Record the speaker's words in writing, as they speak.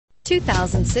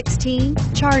2016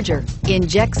 Charger.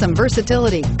 Inject some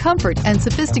versatility, comfort, and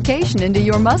sophistication into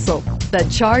your muscle. The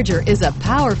Charger is a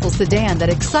powerful sedan that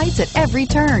excites at every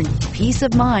turn. Peace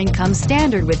of mind comes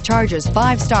standard with Charger's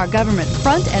 5-star government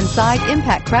front and side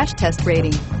impact crash test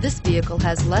rating. This vehicle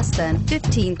has less than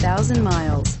 15,000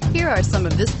 miles. Here are some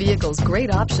of this vehicle's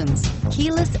great options: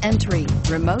 keyless entry,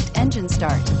 remote engine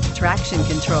start, traction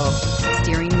control,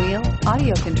 steering wheel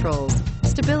audio controls,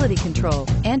 stability control,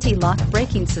 anti-lock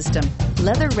braking system,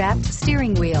 leather-wrapped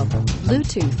steering wheel,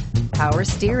 Bluetooth, power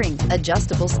steering,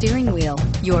 adjustable steering wheel.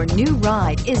 Your new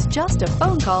ride is just a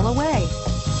phone call away.